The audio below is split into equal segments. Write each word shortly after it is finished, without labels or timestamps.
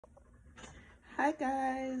Hi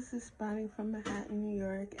guys, it's Brownie from Manhattan, New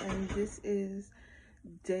York, and this is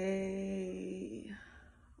day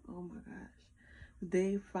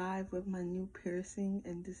 5 with my new piercing,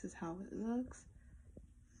 and this is how it looks.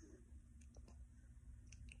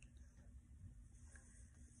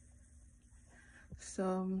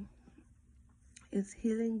 So it's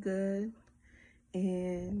healing good,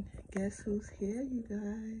 and guess who's here, you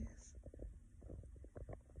guys?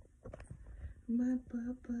 My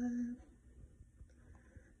bubba.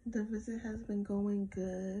 The visit has been going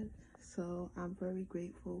good, so I'm very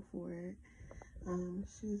grateful for it.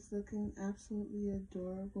 She's looking absolutely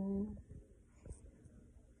adorable.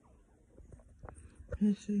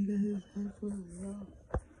 I'll show you guys half of her.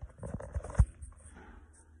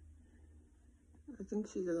 I think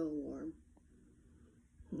she's a little warm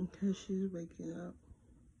because she's waking up,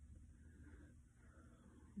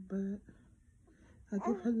 but I'll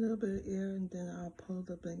give her a little bit of air and then I'll pull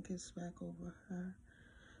the blankets back over her.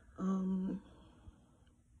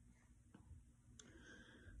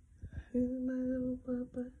 Here's my little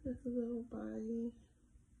bubba, this little body.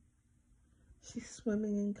 She's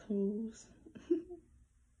swimming in clothes.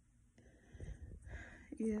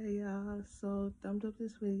 Yeah, y'all. So thumbs up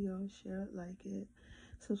this video, share it, like it,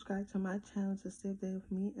 subscribe to my channel to stay updated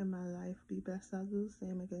with me and my life. Be best, I'll do the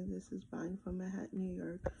same again. This is Brownie from Manhattan, New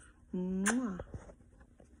York. Mwah.